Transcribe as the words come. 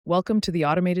Welcome to the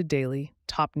Automated Daily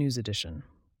Top News Edition,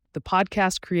 the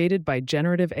podcast created by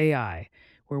Generative AI,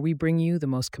 where we bring you the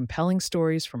most compelling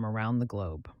stories from around the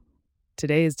globe.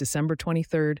 Today is December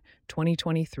 23rd,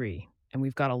 2023, and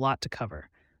we've got a lot to cover,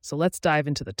 so let's dive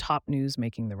into the top news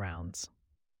making the rounds.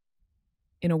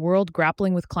 In a world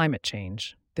grappling with climate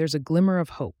change, there's a glimmer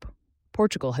of hope.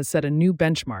 Portugal has set a new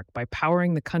benchmark by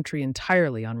powering the country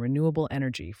entirely on renewable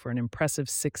energy for an impressive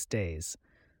 6 days.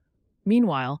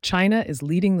 Meanwhile, China is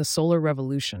leading the solar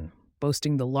revolution,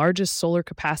 boasting the largest solar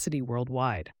capacity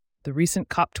worldwide. The recent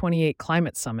COP28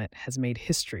 climate summit has made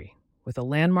history, with a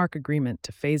landmark agreement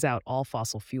to phase out all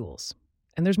fossil fuels.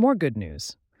 And there's more good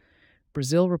news.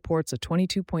 Brazil reports a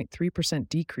 22.3%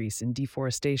 decrease in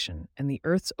deforestation, and the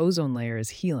Earth's ozone layer is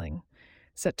healing,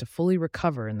 set to fully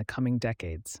recover in the coming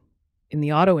decades. In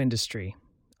the auto industry,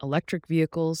 electric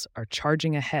vehicles are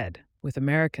charging ahead, with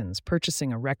Americans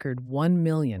purchasing a record 1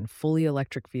 million fully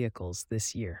electric vehicles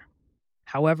this year.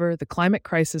 However, the climate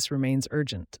crisis remains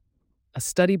urgent. A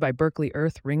study by Berkeley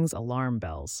Earth rings alarm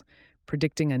bells,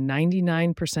 predicting a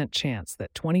 99% chance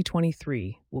that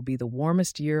 2023 will be the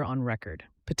warmest year on record,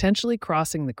 potentially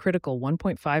crossing the critical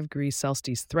 1.5 degrees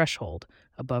Celsius threshold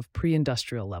above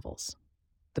pre-industrial levels.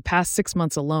 The past 6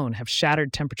 months alone have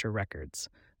shattered temperature records,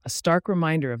 a stark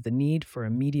reminder of the need for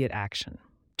immediate action.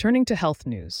 Turning to health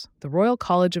news, the Royal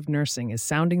College of Nursing is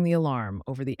sounding the alarm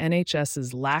over the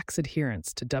NHS's lax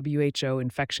adherence to WHO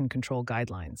infection control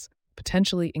guidelines,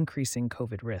 potentially increasing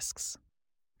COVID risks.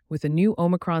 With a new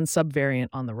Omicron subvariant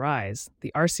on the rise,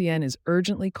 the RCN is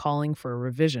urgently calling for a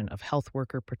revision of health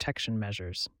worker protection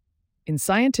measures. In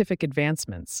scientific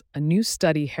advancements, a new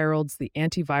study heralds the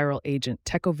antiviral agent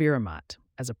tecovirimat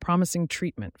as a promising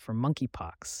treatment for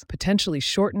monkeypox, potentially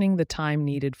shortening the time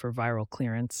needed for viral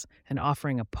clearance and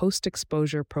offering a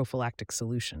post-exposure prophylactic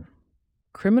solution.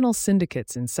 Criminal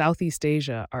syndicates in Southeast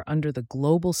Asia are under the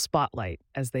global spotlight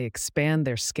as they expand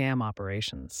their scam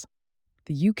operations.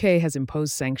 The UK has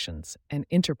imposed sanctions, and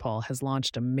Interpol has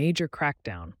launched a major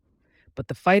crackdown, but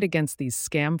the fight against these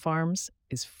scam farms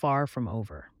is far from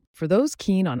over. For those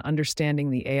keen on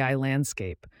understanding the AI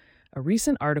landscape, a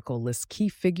recent article lists key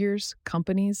figures,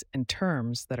 companies, and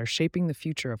terms that are shaping the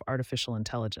future of artificial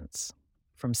intelligence.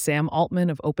 From Sam Altman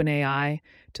of OpenAI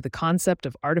to the concept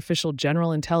of artificial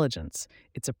general intelligence,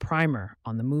 it's a primer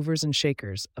on the movers and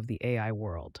shakers of the AI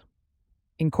world.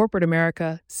 In corporate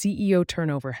America, CEO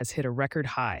turnover has hit a record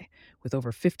high, with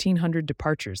over 1,500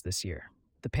 departures this year.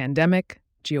 The pandemic,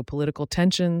 geopolitical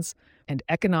tensions, and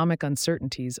economic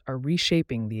uncertainties are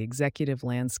reshaping the executive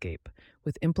landscape,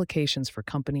 with implications for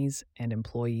companies and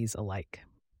employees alike.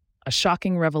 A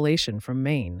shocking revelation from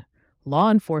Maine: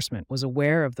 law enforcement was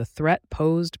aware of the threat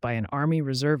posed by an Army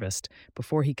reservist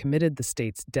before he committed the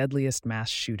state's deadliest mass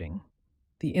shooting.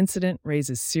 The incident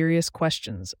raises serious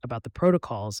questions about the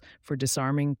protocols for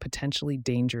disarming potentially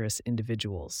dangerous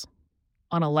individuals.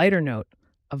 On a lighter note,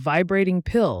 a vibrating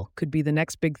pill could be the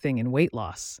next big thing in weight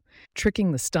loss,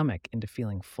 tricking the stomach into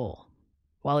feeling full.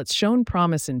 While it's shown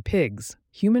promise in pigs,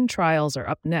 human trials are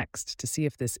up next to see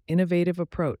if this innovative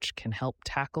approach can help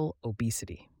tackle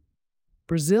obesity.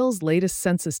 Brazil's latest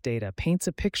census data paints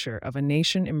a picture of a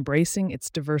nation embracing its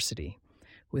diversity,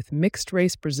 with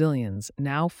mixed-race Brazilians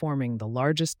now forming the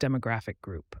largest demographic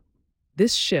group.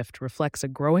 This shift reflects a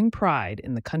growing pride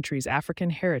in the country's African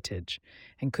heritage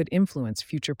and could influence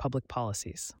future public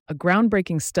policies. A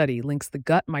groundbreaking study links the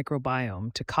gut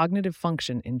microbiome to cognitive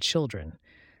function in children,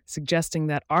 suggesting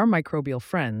that our microbial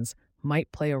friends might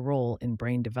play a role in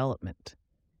brain development.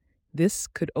 This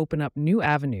could open up new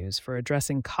avenues for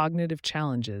addressing cognitive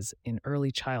challenges in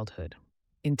early childhood.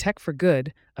 In Tech for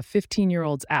Good, a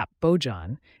 15-year-old's app,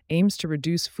 Bojan, aims to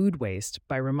reduce food waste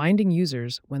by reminding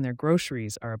users when their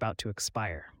groceries are about to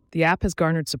expire. The app has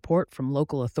garnered support from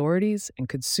local authorities and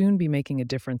could soon be making a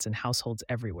difference in households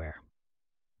everywhere.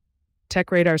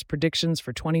 TechRadar's predictions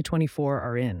for 2024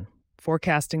 are in,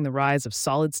 forecasting the rise of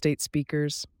solid-state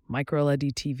speakers,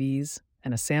 microLED TVs,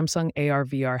 and a Samsung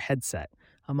AR/VR headset,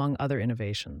 among other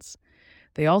innovations.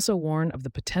 They also warn of the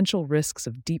potential risks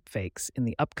of deepfakes in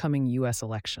the upcoming U.S.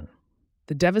 election.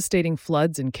 The devastating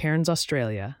floods in Cairns,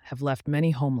 Australia, have left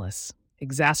many homeless,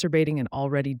 exacerbating an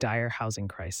already dire housing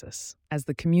crisis. As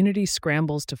the community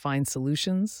scrambles to find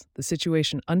solutions, the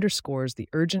situation underscores the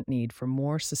urgent need for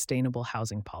more sustainable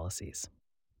housing policies.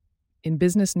 In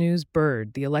business news,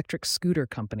 Bird, the electric scooter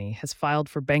company, has filed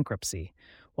for bankruptcy,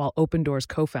 while Opendoor's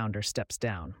co-founder steps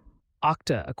down.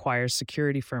 Okta acquires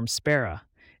security firm Spera,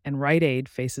 and Rite Aid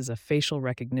faces a facial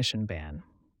recognition ban.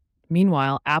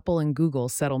 Meanwhile, Apple and Google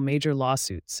settle major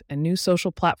lawsuits, and new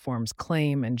social platforms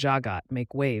Claim and Jagat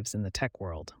make waves in the tech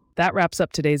world. That wraps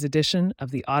up today's edition of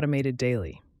the Automated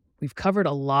Daily. We've covered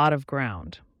a lot of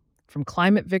ground, from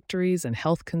climate victories and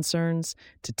health concerns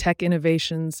to tech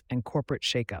innovations and corporate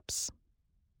shakeups.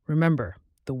 Remember,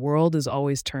 the world is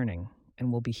always turning,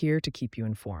 and we'll be here to keep you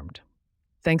informed.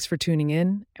 Thanks for tuning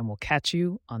in, and we'll catch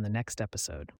you on the next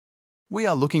episode. We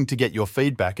are looking to get your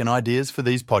feedback and ideas for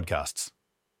these podcasts.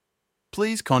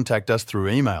 Please contact us through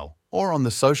email or on the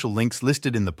social links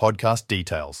listed in the podcast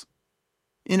details.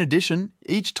 In addition,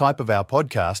 each type of our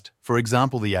podcast, for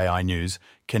example the AI News,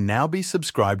 can now be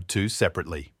subscribed to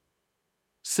separately.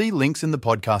 See links in the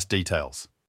podcast details.